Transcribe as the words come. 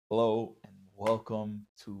Hello and welcome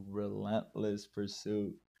to Relentless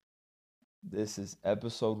Pursuit. This is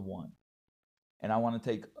episode 1, and I want to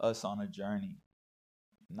take us on a journey,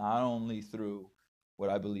 not only through what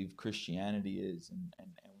I believe Christianity is and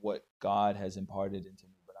what God has imparted into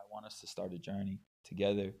me, but I want us to start a journey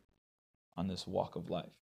together on this walk of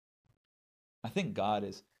life. I think God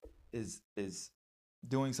is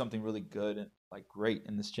doing something really good and like great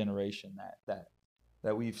in this generation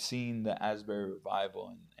that we've seen the Asbury revival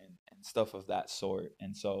and stuff of that sort.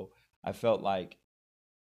 And so I felt like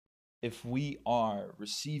if we are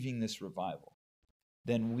receiving this revival,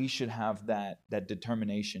 then we should have that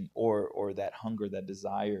determination or that hunger, that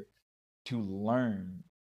desire to learn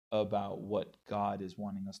about what God is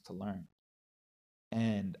wanting us to learn.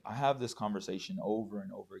 And I have this conversation over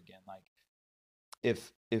and over again. Like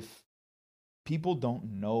if people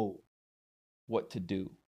don't know what to do,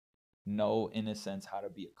 know in a sense how to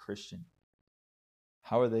be a Christian,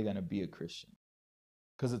 how are they going to be a Christian?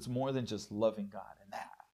 Because it's more than just loving God and that.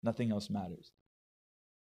 Nothing else matters.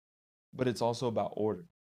 But it's also about order.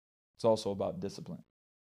 It's also about discipline.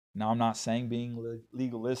 Now, I'm not saying being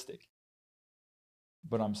legalistic,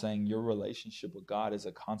 but I'm saying your relationship with God is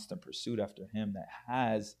a constant pursuit after Him that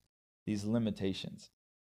has these limitations,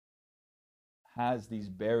 has these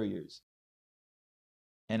barriers.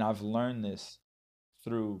 And I've learned this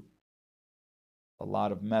through a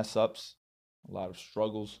lot of mess ups, a lot of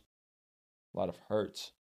struggles, a lot of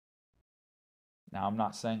hurts. Now, I'm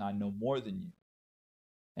not saying I know more than you.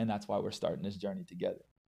 And that's why we're starting this journey together.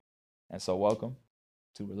 And so, welcome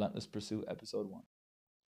to Relentless Pursuit, episode 1.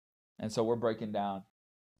 And so, we're breaking down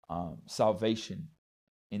salvation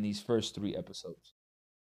in these first 3 episodes.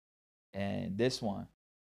 And this one,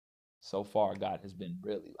 so far, God has been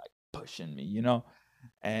really like pushing me,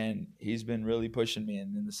 and He's been really pushing me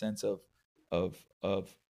in the sense of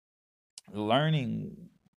learning,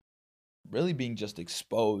 really being just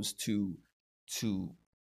exposed to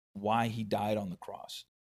why He died on the cross.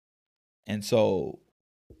 And so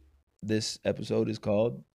this episode is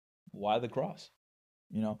called Why the Cross?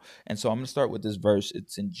 And so I'm going to start with this verse.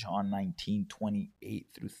 It's in John 19:28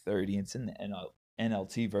 through 30. It's in the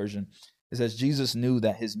NLT version. It says, Jesus knew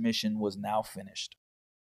that His mission was now finished.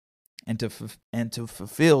 And to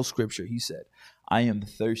fulfill scripture, He said, I am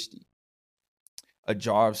thirsty. A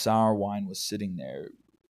jar of sour wine was sitting there.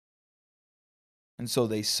 And so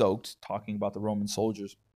they soaked, talking about the Roman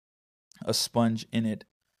soldiers, a sponge in it,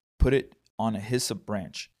 put it on a hyssop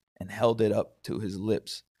branch, and held it up to His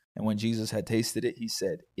lips. And when Jesus had tasted it, He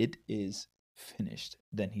said, it is finished.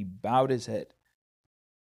 Then He bowed His head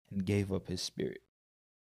and gave up His spirit.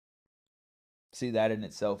 See, that in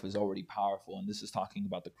itself is already powerful. And this is talking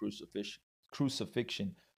about the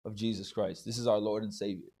crucifixion of Jesus Christ. This is our Lord and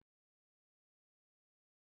Savior.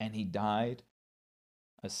 And He died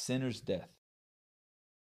a sinner's death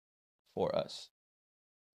for us.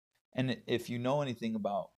 And if you know anything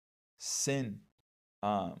about sin,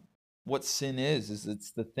 what sin is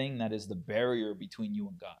it's the thing that is the barrier between you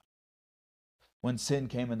and God. When sin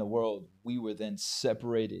came in the world, we were then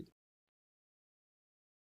separated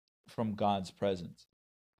from God's presence.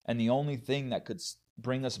 And the only thing that could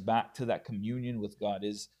bring us back to that communion with God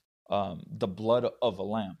is the blood of a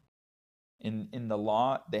lamb. In the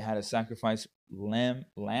law, they had to sacrifice lambs.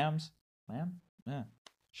 Lamb? Yeah,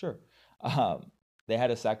 sure. They had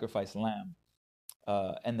to sacrifice lamb,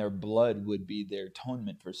 and their blood would be their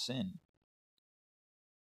atonement for sin.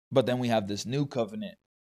 But then we have this new covenant,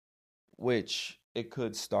 which it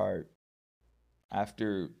could start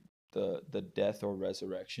after the death or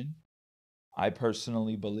resurrection. I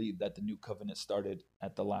personally believe that the new covenant started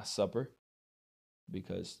at the Last Supper,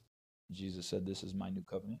 because Jesus said, this is my new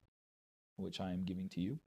covenant, which I am giving to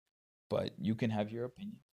you. But you can have your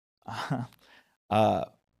opinion.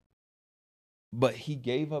 But He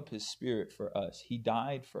gave up His spirit for us. He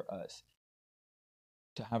died for us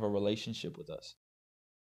to have a relationship with us.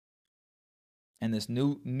 And this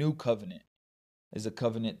new covenant is a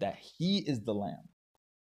covenant that He is the Lamb.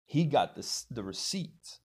 He got the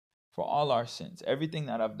receipts for all our sins. Everything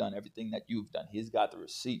that I've done, everything that you've done, He's got the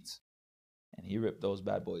receipts. And He ripped those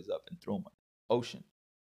bad boys up and threw them in the ocean.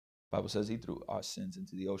 The Bible says He threw our sins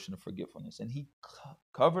into the ocean of forgetfulness. And He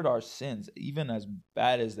covered our sins, even as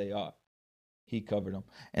bad as they are. He covered them.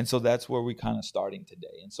 And so that's where we're kind of starting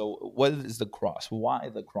today. And so what is the cross? Why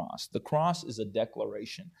the cross? The cross is a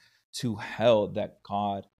declaration to hell that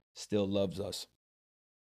God still loves us.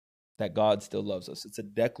 That God still loves us. It's a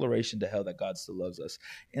declaration to hell that God still loves us.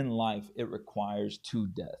 In life, it requires 2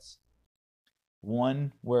 deaths.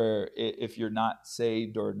 One where if you're not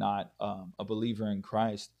saved or not a believer in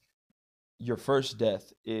Christ, your first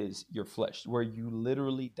death is your flesh, where you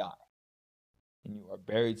literally die and you are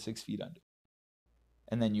buried 6 feet under.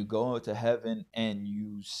 And then you go to heaven and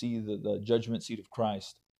you see the judgment seat of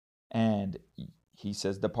Christ. And he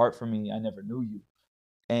says, "Depart from me, I never knew you."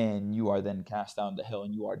 And you are then cast down to hell,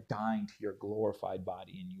 and you are dying to your glorified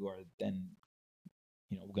body, and you are then,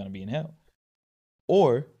 going to be in hell.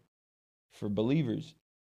 Or for believers,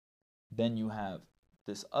 then you have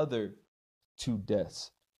this other two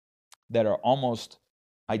deaths that are almost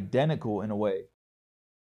identical in a way,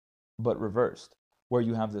 but reversed, where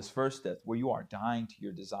you have this first death where you are dying to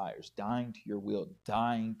your desires, dying to your will,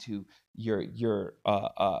 dying to your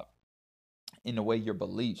in a way your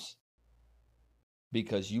beliefs,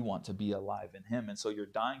 because you want to be alive in him. And so you're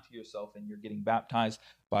dying to yourself, and you're getting baptized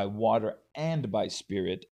by water and by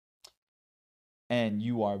spirit, and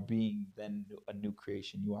you are being then a new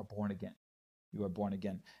creation. You are born again. You are born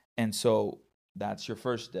again. And so that's your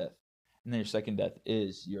first death. And then your second death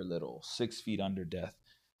is your little 6 feet under death.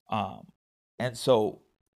 And so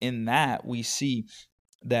in that, we see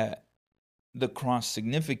that the cross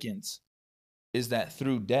significance is that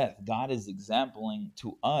through death, God is exempling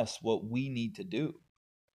to us what we need to do.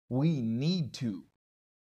 We need to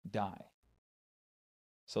die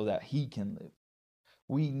so that he can live.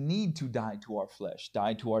 We need to die to our flesh,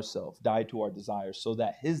 die to ourselves, die to our desires, so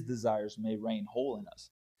that his desires may reign whole in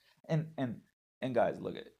us. And guys,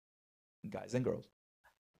 look at it. Guys and girls,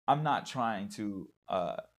 I'm not trying to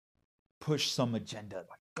push some agenda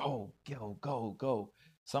like go, go, go, go.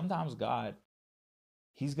 Sometimes God,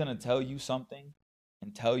 he's gonna tell you something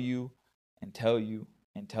and tell you and tell you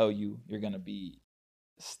and tell you. You're gonna be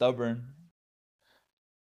stubborn,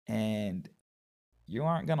 and you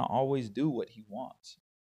aren't gonna always do what he wants.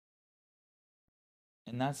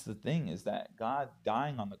 And that's the thing, is that God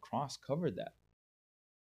dying on the cross covered that.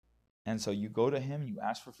 And so you go to him, you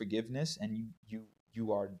ask for forgiveness, and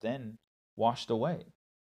you are then washed away.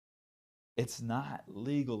 It's not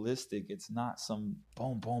legalistic. It's not some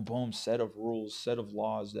boom, boom, boom set of rules, set of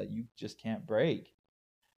laws that you just can't break.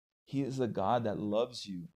 He is a God that loves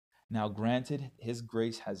you. Now, granted, his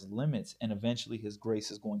grace has limits, and eventually his grace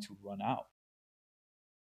is going to run out.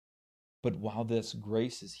 But while this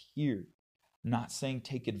grace is here, I'm not saying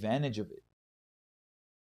take advantage of it,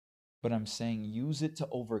 but I'm saying use it to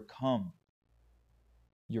overcome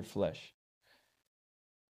your flesh.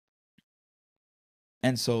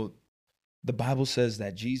 And so the Bible says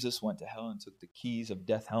that Jesus went to hell and took the keys of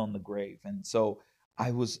death, hell, and the grave. And so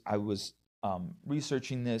I was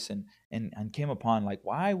researching this and came upon, like,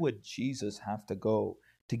 why would Jesus have to go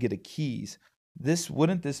to get the keys?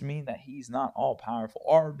 Wouldn't this mean that he's not all powerful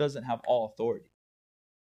or doesn't have all authority?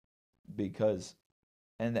 Because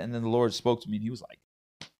and then the Lord spoke to me, and he was like,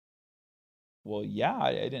 well, yeah,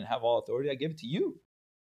 I didn't have all authority. I gave it to you.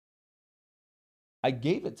 I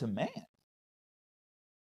gave it to man.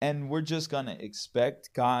 And we're just going to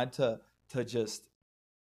expect God to just,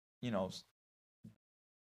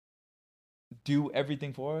 do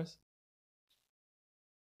everything for us.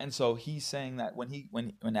 And so he's saying that when he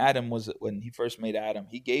first made Adam,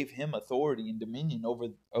 he gave him authority and dominion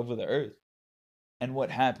over the earth. And what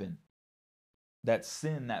happened? That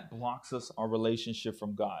sin that blocks us, our relationship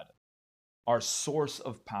from God, our source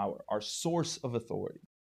of power, our source of authority,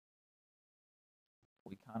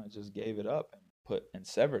 we kind of just gave it up and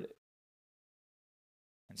severed it.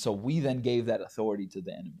 And so we then gave that authority to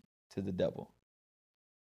the enemy, to the devil.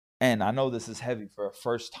 And I know this is heavy for a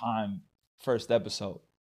first episode.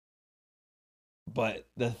 But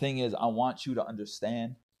the thing is, I want you to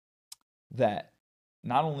understand that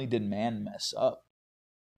not only did man mess up,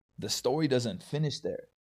 the story doesn't finish there.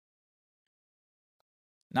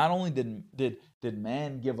 Not only did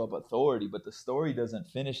man give up authority, but the story doesn't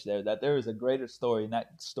finish there. That there is a greater story, and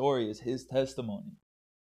that story is his testimony.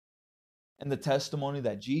 And the testimony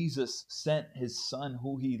that Jesus sent his son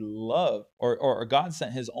who he loved, or God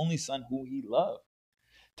sent his only son who he loved,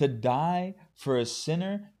 to die for a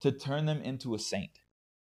sinner to turn them into a saint.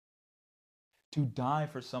 To die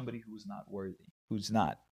for somebody who is not worthy, who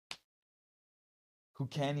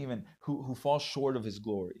can't even, who falls short of his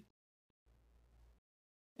glory.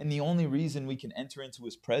 And the only reason we can enter into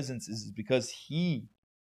his presence is because he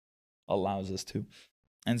allows us to.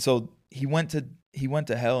 And so he went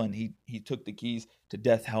to hell, and he took the keys to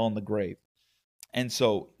death, hell, and the grave. And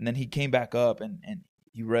then he came back up, and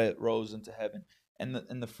he rose into heaven. And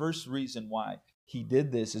the first reason why he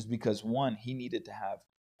did this is because, one, he needed to have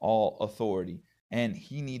all authority, and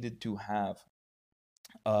he needed to have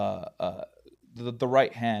the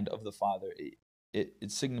right hand of the Father.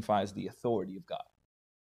 It signifies the authority of God.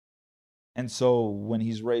 And so when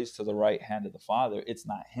he's raised to the right hand of the Father, it's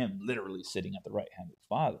not him literally sitting at the right hand of the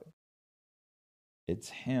Father. It's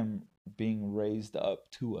him being raised up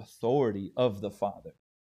to authority of the Father.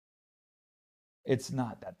 It's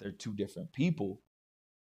not that they're two different people,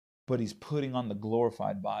 but he's putting on the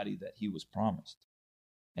glorified body that he was promised.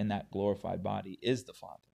 And that glorified body is the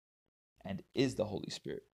Father and is the Holy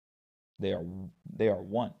Spirit. They are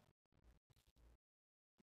one.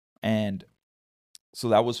 And so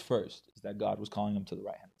that was first, is that God was calling him to the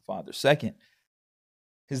right hand of the Father. Second,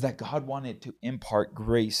 is that God wanted to impart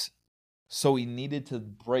grace, so he needed to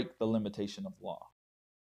break the limitation of law.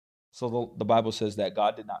 So the Bible says that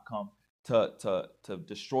God did not come to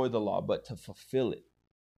destroy the law, but to fulfill it.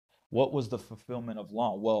 What was the fulfillment of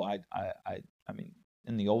law? Well, I mean,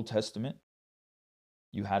 in the Old Testament,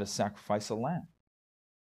 you had to sacrifice a lamb.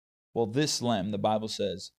 Well, this lamb, the Bible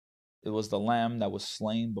says, it was the lamb that was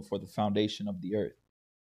slain before the foundation of the earth.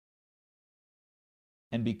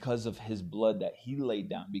 And because of his blood that he laid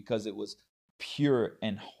down, because it was pure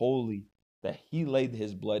and holy, that he laid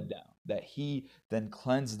his blood down, that he then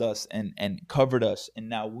cleansed us and covered us, and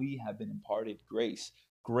now we have been imparted grace.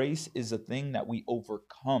 Grace is a thing that we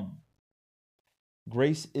overcome.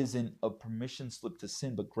 Grace isn't a permission slip to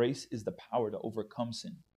sin, but grace is the power to overcome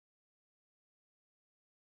sin.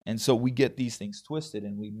 And so we get these things twisted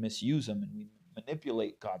and we misuse them and we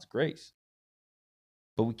manipulate God's grace.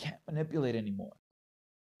 But we can't manipulate anymore.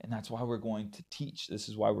 And that's why we're going to teach. This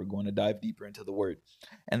is why we're going to dive deeper into the word.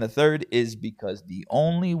 And the third is because the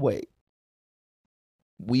only way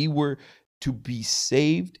we were to be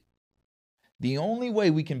saved, the only way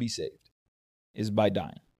we can be saved is by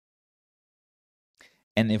dying.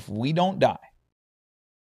 And if we don't die,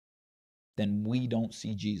 then we don't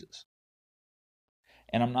see Jesus.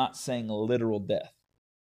 And I'm not saying literal death.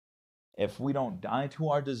 If we don't die to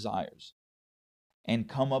our desires and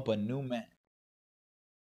come up a new man,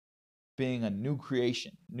 being a new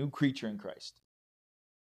creation, new creature in Christ,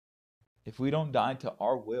 if we don't die to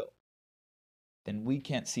our will, then we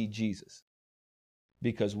can't see Jesus,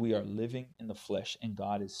 because we are living in the flesh and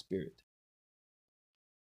God is spirit.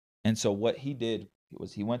 And so what he did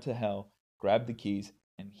was he went to hell, grabbed the keys,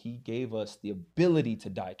 and he gave us the ability to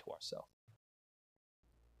die to ourselves,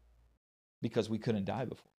 because we couldn't die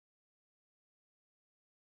before.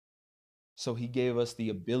 So he gave us the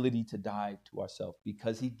ability to die to ourselves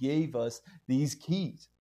because he gave us these keys.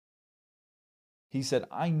 He said,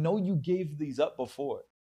 I know you gave these up before,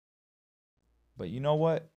 but you know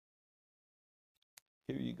what?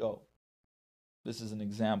 Here you go. This is an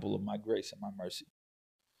example of my grace and my mercy.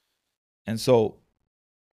 And so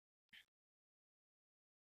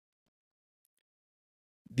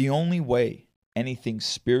the only way anything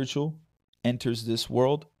spiritual enters this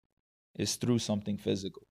world is through something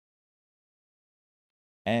physical.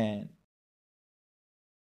 And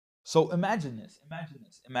so imagine this.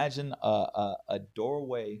 Imagine a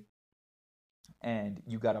doorway and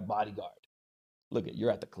you got a bodyguard. Look,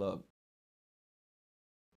 you're at the club.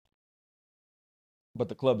 But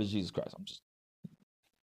the club is Jesus Christ.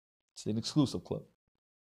 It's an exclusive club.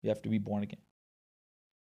 You have to be born again.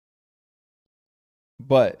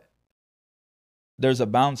 But there's a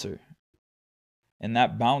bouncer, and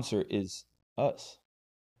that bouncer is us.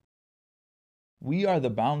 We are the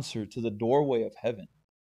bouncer to the doorway of heaven.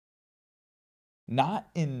 Not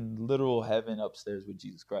in literal heaven upstairs with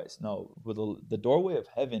Jesus Christ. No, but the doorway of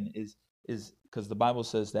heaven is because the Bible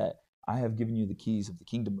says that I have given you the keys of the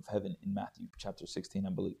kingdom of heaven in Matthew chapter 16, I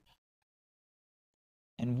believe.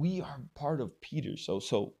 And we are part of Peter.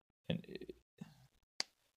 And I'm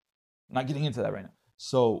not getting into that right now.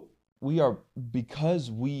 So because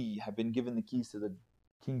we have been given the keys to the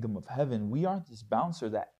kingdom of heaven, we are this bouncer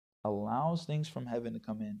that allows things from heaven to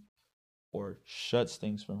come in or shuts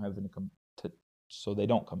things from heaven to come so they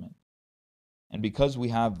don't come in. And because we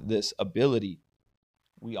have this ability,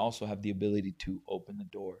 we also have the ability to open the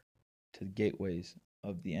door to the gateways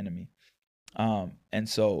of the enemy. And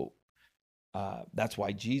so that's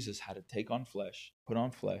why Jesus had to take on flesh, put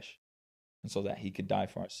on flesh, and so that he could die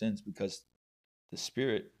for our sins, because the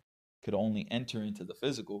spirit could only enter into the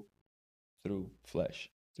physical through flesh,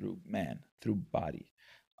 through man, through body.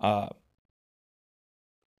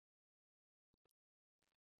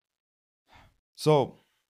 So,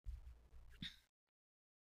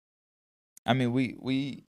 I mean,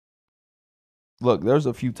 we look, there's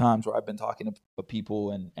a few times where I've been talking to people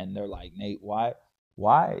and they're like, Nate, why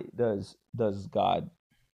does God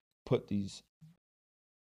put these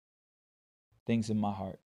things in my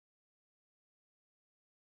heart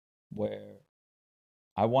where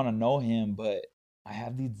I want to know him, but I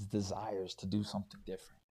have these desires to do something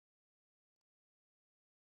different?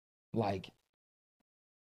 Like,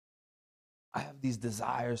 I have these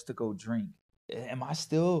desires to go drink. Can I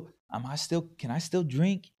still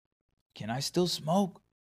drink? Can I still smoke?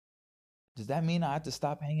 Does that mean I have to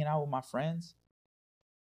stop hanging out with my friends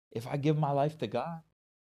if I give my life to God?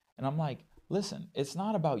 And I'm like, listen, it's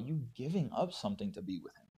not about you giving up something to be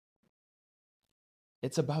with him.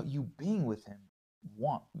 It's about you being with him.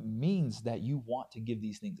 Means that you want to give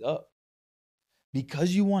these things up.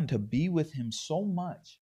 Because you want to be with him so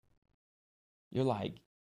much, you're like,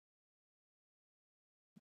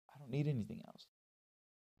 I don't need anything else.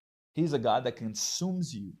 He's a God that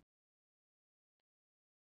consumes you.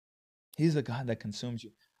 He's a God that consumes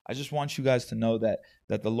you. I just want you guys to know that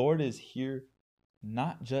the Lord is here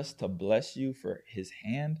not just to bless you for his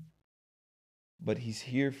hand, but he's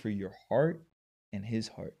here for your heart and his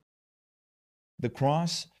heart. The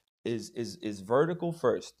cross is vertical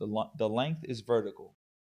first. The length is vertical.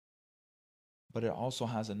 But it also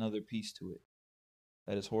has another piece to it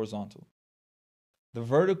that is horizontal. The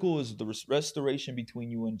vertical is the restoration between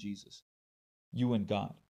you and Jesus, you and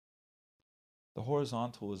God. The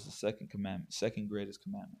horizontal is the second commandment, second greatest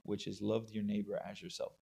commandment, which is love your neighbor as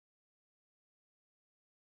yourself.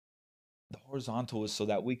 The horizontal is so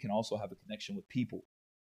that we can also have a connection with people.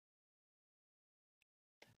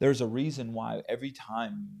 There's a reason why every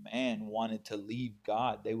time man wanted to leave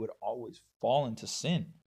God, they would always fall into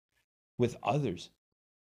sin with others.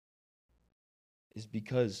 Is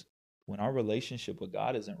because when our relationship with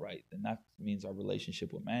God isn't right, then that means our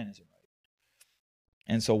relationship with man isn't right.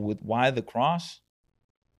 And so with why the cross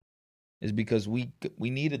is because we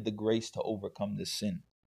needed the grace to overcome this sin.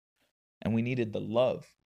 And we needed the love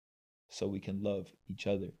so we can love each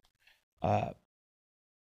other. I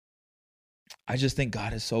just think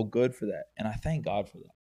God is so good for that. And I thank God for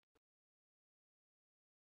that.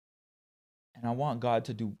 And I want God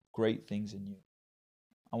to do great things in you.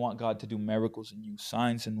 I want God to do miracles in you,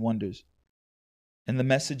 signs and wonders. And the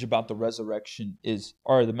message about the resurrection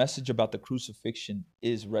the message about the crucifixion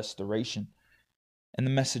is restoration. And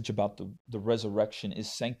the message about the resurrection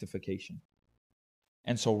is sanctification.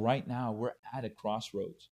 And so right now we're at a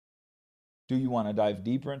crossroads. Do you want to dive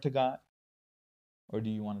deeper into God, or do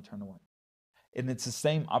you want to turn away? And it's the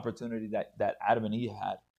same opportunity that Adam and Eve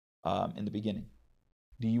had in the beginning.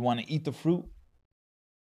 Do you want to eat the fruit,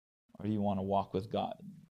 or do you want to walk with God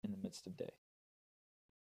in the midst of day?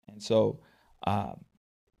 And so I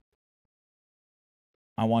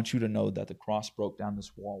want you to know that the cross broke down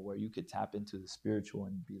this wall where you could tap into the spiritual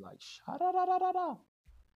and be like, sha-da-da-da-da-da.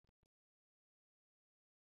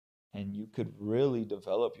 And you could really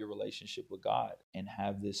develop your relationship with God and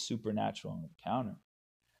have this supernatural encounter.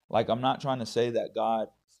 Like, I'm not trying to say that God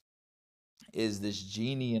is this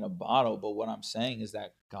genie in a bottle, but what I'm saying is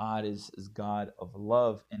that God is God of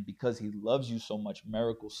love. And because he loves you so much,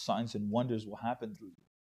 miracles, signs, and wonders will happen through you.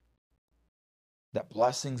 That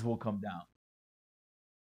blessings will come down.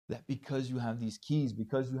 That because you have these keys,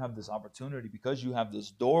 because you have this opportunity, because you have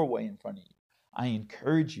this doorway in front of you, I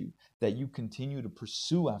encourage you that you continue to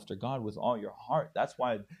pursue after God with all your heart. That's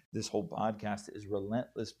why this whole podcast is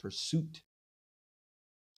Relentless Pursuit.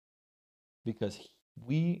 Because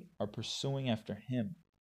we are pursuing after him.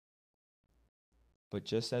 But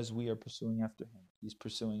just as we are pursuing after him, he's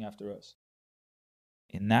pursuing after us.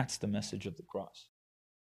 And that's the message of the cross.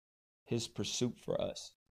 His pursuit for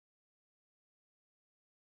us.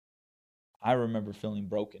 I remember feeling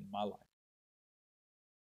broken in my life.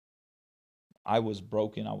 I was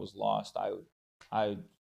broken. I was lost. I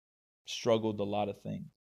struggled a lot of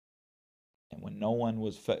things. And when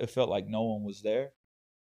it felt like no one was there,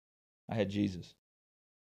 I had Jesus.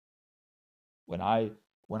 When I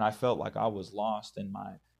felt like I was lost in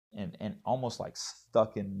and almost like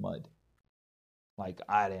stuck in mud, like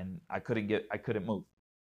I couldn't move.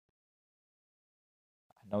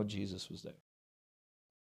 I know Jesus was there.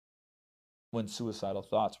 When suicidal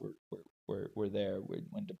thoughts were there,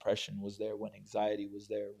 when depression was there, when anxiety was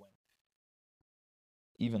there, when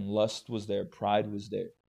even lust was there, pride was there.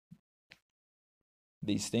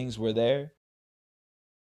 These things were there,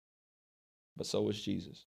 but so was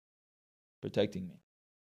Jesus, protecting me.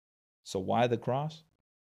 So why the cross?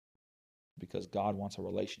 Because God wants a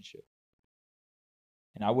relationship.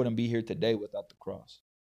 And I wouldn't be here today without the cross.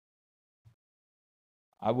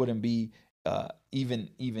 I wouldn't be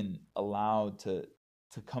even allowed to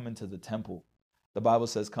come into the temple. The Bible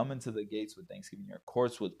says, come into the gates with thanksgiving, your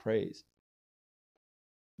courts with praise.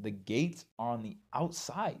 The gates are on the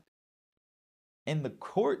outside. And the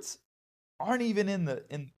courts aren't even in the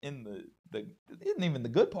isn't even the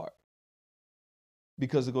good part.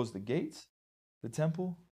 Because it goes the gates, the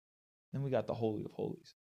temple, then we got the Holy of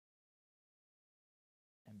Holies.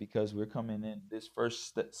 And because we're coming in this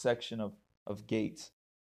first section of Gates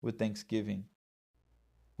with Thanksgiving.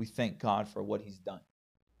 We thank God for what he's done.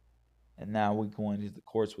 And now we go into the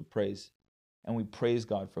courts with praise. And we praise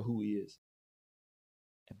God for who he is.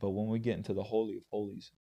 But when we get into the Holy of Holies,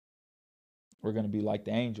 we're going to be like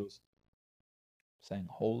the angels, saying,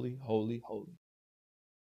 Holy, holy, holy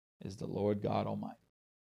is the Lord God Almighty,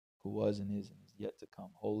 who was and is yet to come.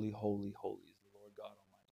 Holy, holy, holy is the Lord God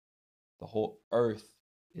Almighty. The whole earth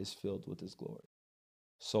is filled with his glory.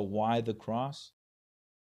 So why the cross?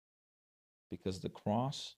 Because the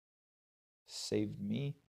cross saved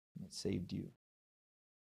me and it saved you.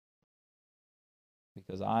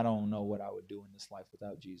 Because I don't know what I would do in this life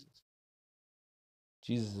without Jesus.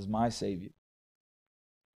 Jesus is my Savior.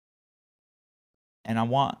 And I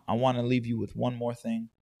want to leave you with one more thing,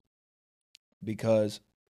 because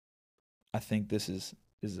I think this is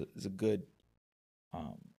a good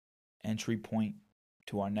entry point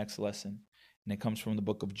to our next lesson. And it comes from the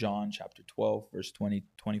book of John, chapter 12, verse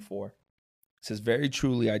 24. It says, very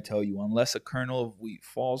truly I tell you, unless a kernel of wheat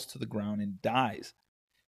falls to the ground and dies,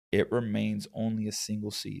 it remains only a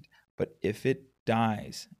single seed. But if it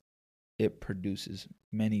dies, it produces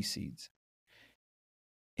many seeds.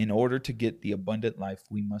 In order to get the abundant life,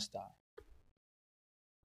 we must die.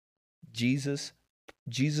 Jesus'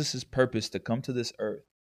 purpose to come to this earth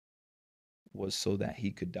was so that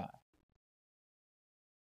he could die.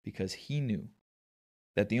 Because he knew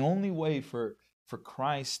that the only way for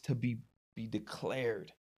Christ to be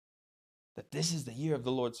declared that this is the year of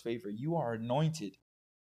the Lord's favor, you are anointed,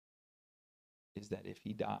 is that if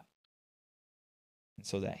he died. And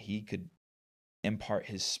so that he could impart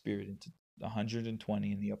his spirit into the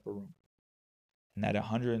 120 in the upper room. And that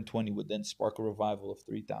 120 would then spark a revival of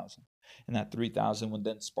 3,000. And that 3,000 would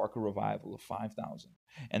then spark a revival of 5,000.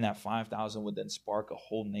 And that 5,000 would then spark a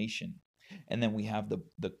whole nation. And then we have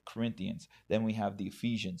the Corinthians. Then we have the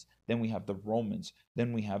Ephesians. Then we have the Romans.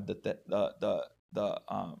 Then we have the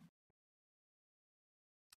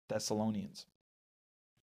Thessalonians.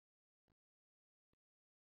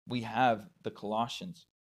 We have the Colossians.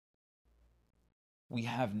 We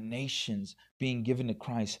have nations being given to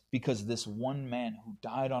Christ because this one man who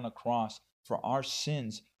died on a cross for our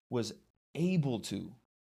sins was able to.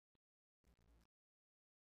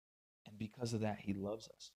 And because of that, he loves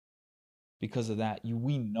us. Because of that,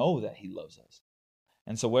 we know that he loves us.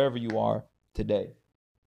 And so wherever you are today,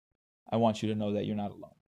 I want you to know that you're not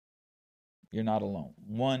alone. You're not alone.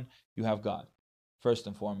 One, you have God. First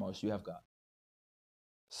and foremost, you have God.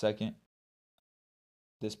 Second,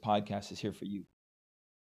 this podcast is here for you.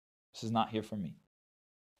 This is not here for me.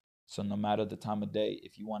 So no matter the time of day,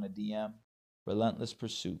 if you want to DM Relentless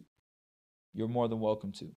Pursuit, you're more than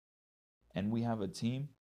welcome to. And we have a team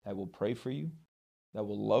that will pray for you, that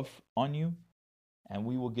will love on you, and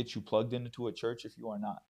we will get you plugged into a church if you are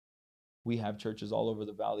not. We have churches all over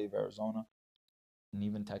the Valley of Arizona and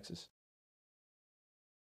even Texas.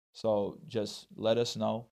 So just let us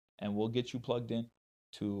know, and we'll get you plugged in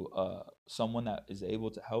to someone that is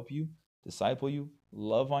able to help you, disciple you,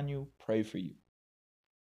 love on you, pray for you.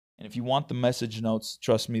 And if you want the message notes,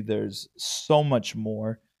 trust me, there's so much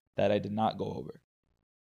more that I did not go over.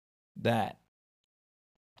 That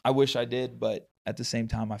I wish I did, but at the same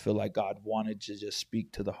time, I feel like God wanted to just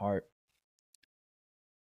speak to the heart.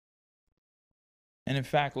 And in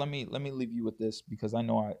fact, let me leave you with this, because I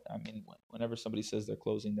know I mean, whenever somebody says they're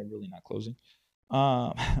closing, they're really not closing.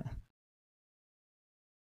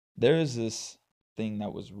 There is this thing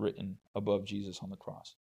that was written above Jesus on the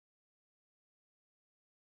cross.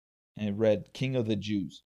 And it read, King of the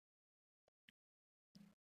Jews.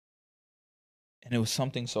 And it was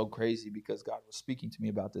something so crazy because God was speaking to me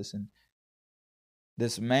about this. And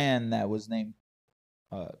this man that was named,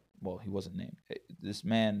 well, he wasn't named. This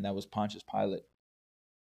man that was Pontius Pilate,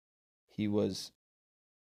 he was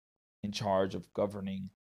in charge of governing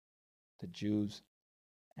the Jews.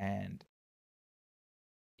 And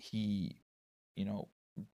he,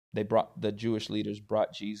 the Jewish leaders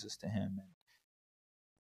brought Jesus to him. And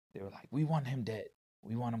they were like, we want him dead.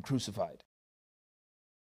 We want him crucified.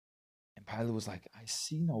 And Pilate was like, I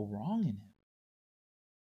see no wrong in him.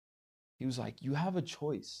 He was like, you have a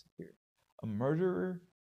choice here. A murderer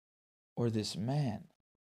or this man?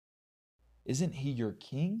 Isn't he your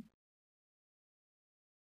king?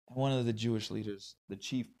 And one of the Jewish leaders, the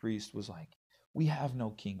chief priest, was like, we have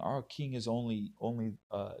no king. Our king is only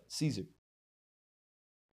Caesar.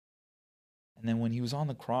 And then when he was on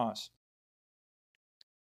the cross,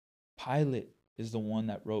 Pilate is the one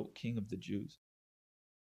that wrote King of the Jews,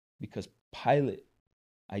 because Pilate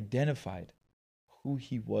identified who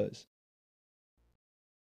he was.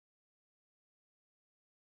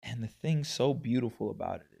 And the thing so beautiful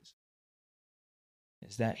about it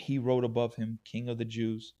is that he wrote above him, King of the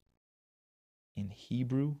Jews, in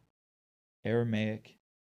Hebrew, Aramaic,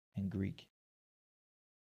 and Greek.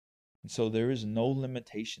 And so there is no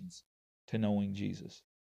limitations to knowing Jesus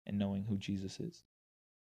and knowing who Jesus is.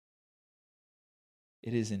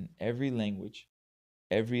 It is in every language,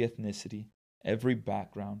 every ethnicity, every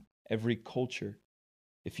background, every culture.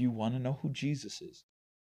 If you want to know who Jesus is,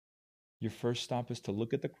 your first stop is to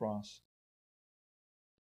look at the cross.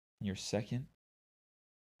 And your second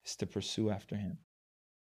is to pursue after him.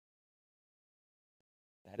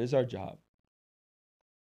 That is our job,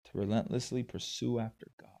 to relentlessly pursue after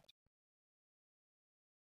God.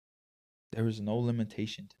 There is no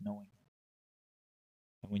limitation to knowing him.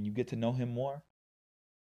 And when you get to know him more,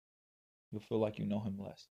 you'll feel like you know him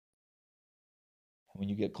less. And when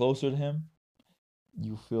you get closer to him,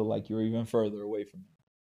 you feel like you're even further away from him.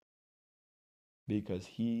 Because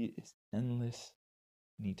he is endless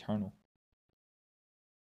and eternal.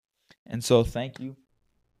 And so thank you.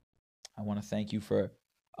 I want to thank you for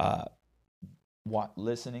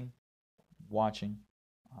listening, watching.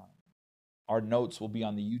 Our notes will be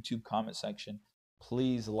on the YouTube comment section.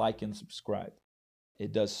 Please like and subscribe.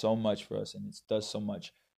 It does so much for us, and it does so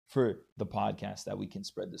much for the podcast that we can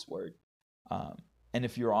spread this word. And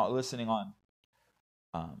if you're listening on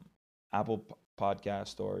Apple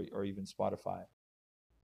Podcast or even Spotify,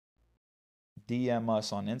 DM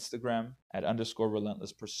us on Instagram at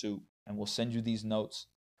 _relentless pursuit, and we'll send you these notes.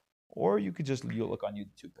 Or you could just look on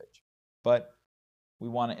YouTube page. But we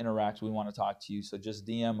want to interact. We want to talk to you. So just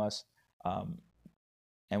DM us,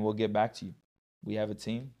 and we'll get back to you. We have a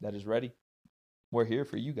team that is ready. We're here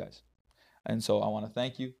for you guys. And so I want to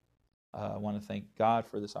thank you. I want to thank God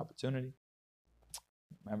for this opportunity.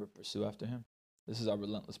 Remember, pursue after him. This is our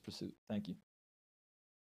relentless pursuit. Thank you.